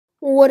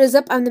What is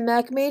up? I'm the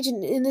MacMage,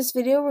 and in this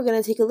video we're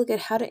going to take a look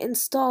at how to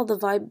install the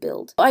Vibe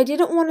build. I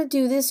didn't want to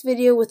do this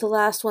video with the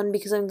last one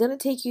because I'm going to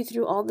take you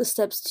through all the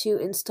steps to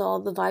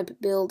install the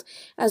Vibe build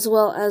as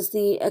well as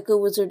the Echo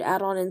Wizard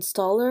add-on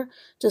installer,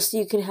 just so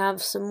you can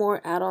have some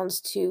more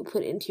add-ons to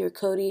put into your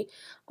Kodi.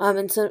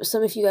 And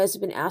some of you guys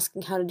have been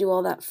asking how to do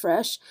all that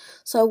fresh,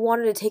 so I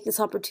wanted to take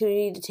this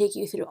opportunity to take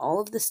you through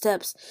all of the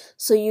steps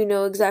so you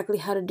know exactly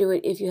how to do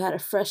it if you had a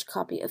fresh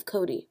copy of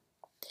Kodi.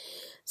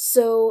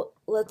 So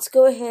let's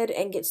go ahead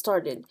and get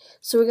started.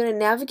 So we're going to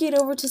navigate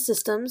over to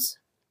Systems,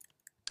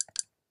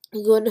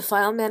 you go into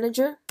File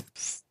Manager,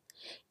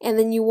 and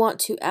then you want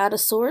to add a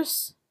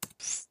source.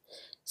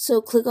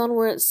 So click on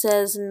where it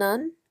says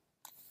None,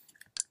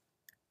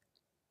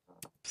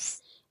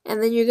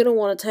 and then you're going to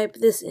want to type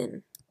this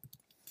in: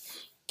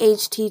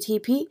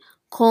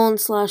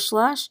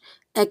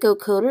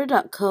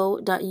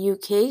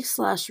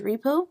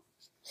 http://echocoder.co.uk/repo,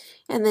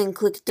 and then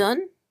click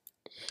Done.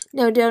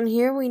 Now down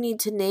here we need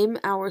to name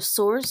our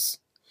source,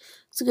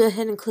 so go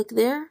ahead and click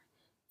there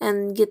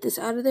and get this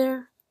out of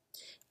there.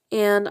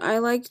 And I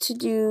like to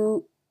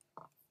do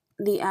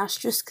the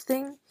asterisk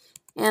thing,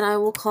 and I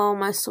will call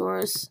my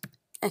source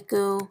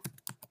Echo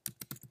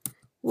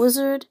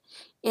Wizard,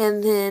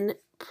 and then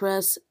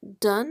press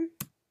Done.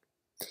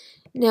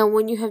 Now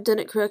when you have done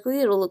it correctly,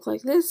 it'll look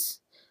like this,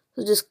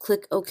 so just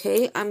click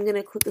OK. I'm going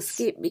to click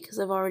Escape because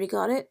I've already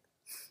got it.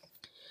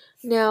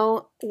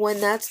 Now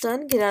when that's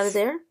done, get out of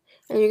there.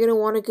 And you're going to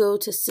want to go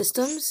to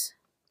Systems,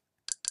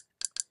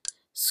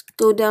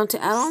 go down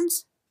to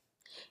Add-ons,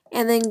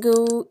 and then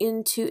go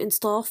into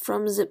Install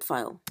from Zip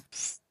File.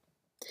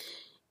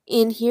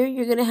 In here,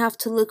 you're going to have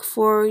to look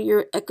for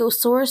your Echo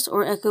Source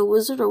or Echo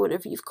Wizard or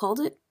whatever you've called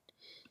it.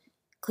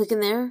 Click in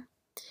there,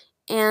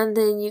 and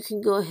then you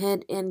can go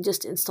ahead and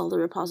just install the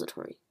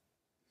repository.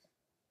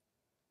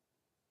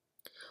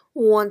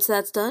 Once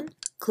that's done,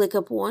 click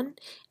up one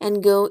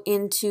and go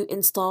into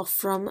Install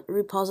from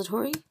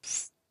Repository.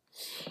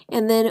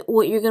 And then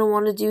what you're going to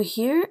want to do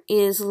here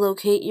is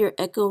locate your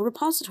Echo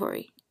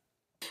repository.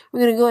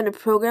 We're going to go into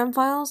Program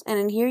Files, and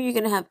in here you're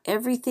going to have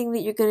everything that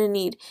you're going to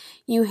need.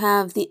 You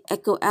have the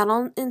Echo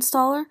add-on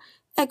installer,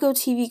 Echo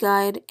TV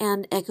Guide,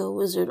 and Echo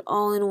Wizard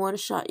all in one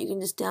shot. You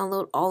can just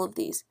download all of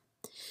these.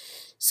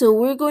 So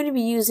we're going to be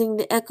using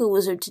the Echo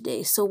Wizard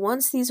today. So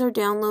once these are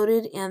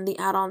downloaded and the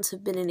add-ons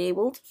have been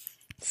enabled,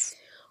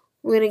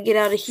 we're going to get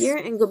out of here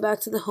and go back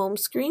to the home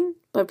screen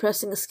by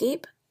pressing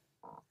Escape.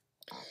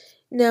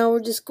 Now we're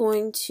just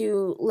going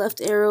to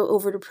left arrow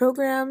over to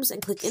Programs and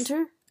click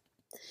Enter.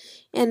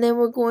 And then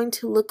we're going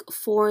to look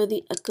for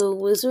the Echo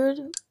Wizard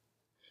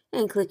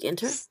and click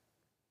Enter.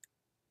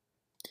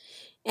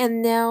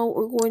 And now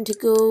we're going to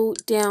go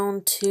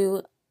down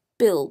to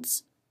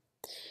Builds.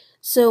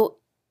 So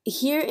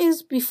here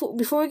is, before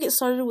we get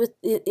started with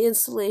the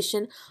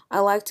installation, I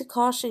like to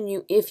caution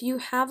you, if you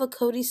have a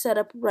Kodi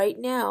setup right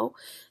now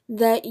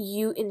that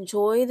you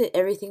enjoy, that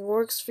everything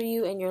works for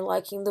you and you're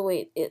liking the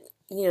way the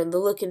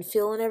look and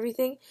feel and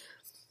everything,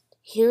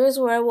 here is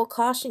where I will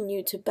caution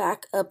you to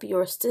back up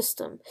your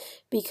system,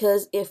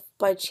 because if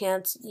by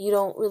chance you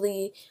don't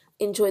really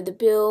enjoy the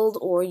build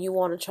or you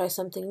want to try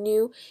something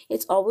new,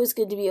 it's always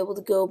good to be able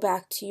to go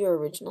back to your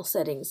original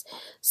settings.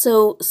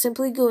 So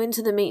simply go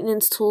into the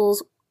maintenance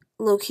tools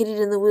located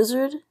in the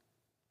wizard,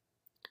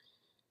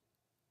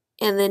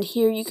 and then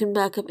here you can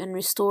back up and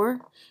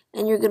restore,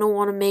 and you're going to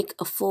want to make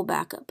a full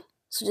backup.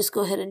 So just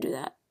go ahead and do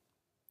that.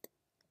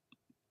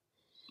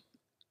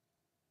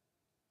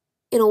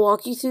 It'll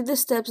walk you through the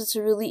steps. It's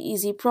a really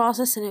easy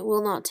process and it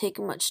will not take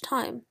much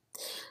time.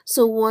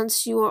 So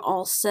once you are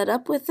all set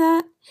up with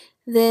that,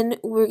 then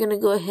we're going to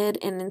go ahead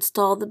and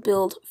install the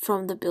build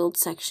from the build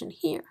section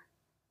here.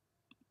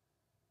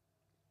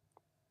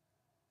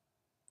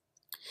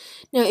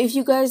 Now if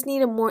you guys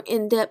need a more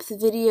in-depth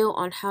video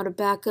on how to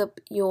back up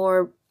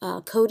your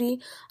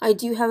Kodi, I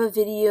do have a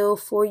video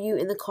for you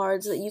in the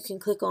cards that you can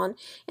click on,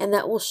 and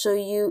that will show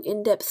you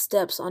in-depth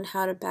steps on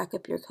how to back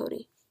up your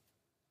Kodi.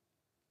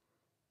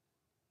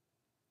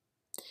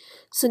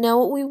 So now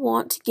what we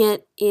want to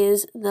get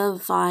is the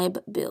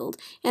Vibe build,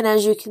 and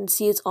as you can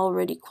see, it's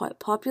already quite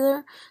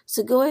popular,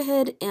 so go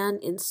ahead and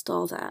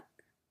install that.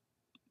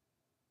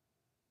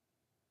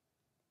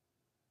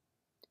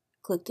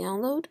 Click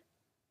download,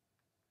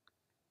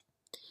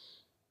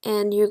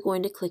 and you're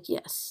going to click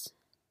yes.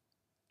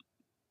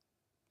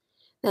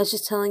 That's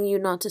just telling you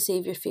not to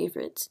save your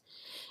favorites.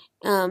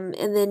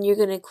 And then you're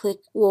going to click,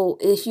 well,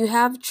 if you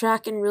have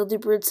track and real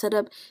debrid set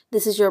up,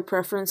 this is your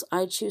preference.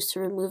 I choose to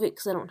remove it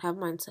because I don't have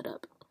mine set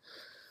up.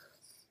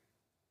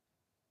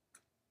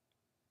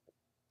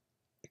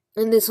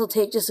 And this will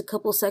take just a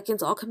couple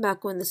seconds. I'll come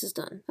back when this is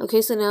done.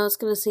 Okay, so now it's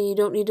going to say you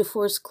don't need to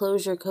force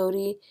close your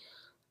Kodi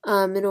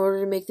in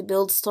order to make the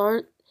build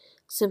start.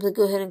 Simply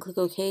go ahead and click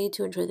OK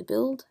to enjoy the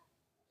build.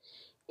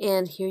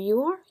 And here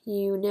you are.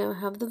 You now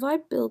have the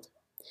Vibe build.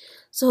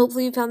 So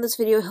hopefully you found this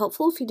video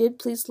helpful. If you did,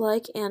 please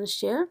like and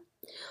share.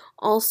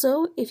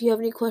 Also, if you have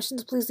any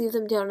questions, please leave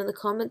them down in the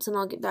comments and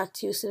I'll get back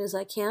to you as soon as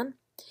I can.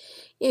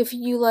 If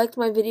you liked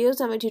my videos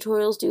and my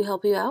tutorials do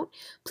help you out,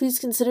 please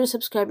consider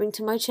subscribing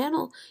to my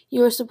channel.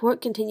 Your support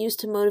continues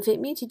to motivate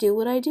me to do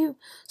what I do.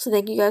 So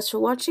thank you guys for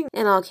watching,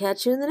 and I'll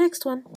catch you in the next one.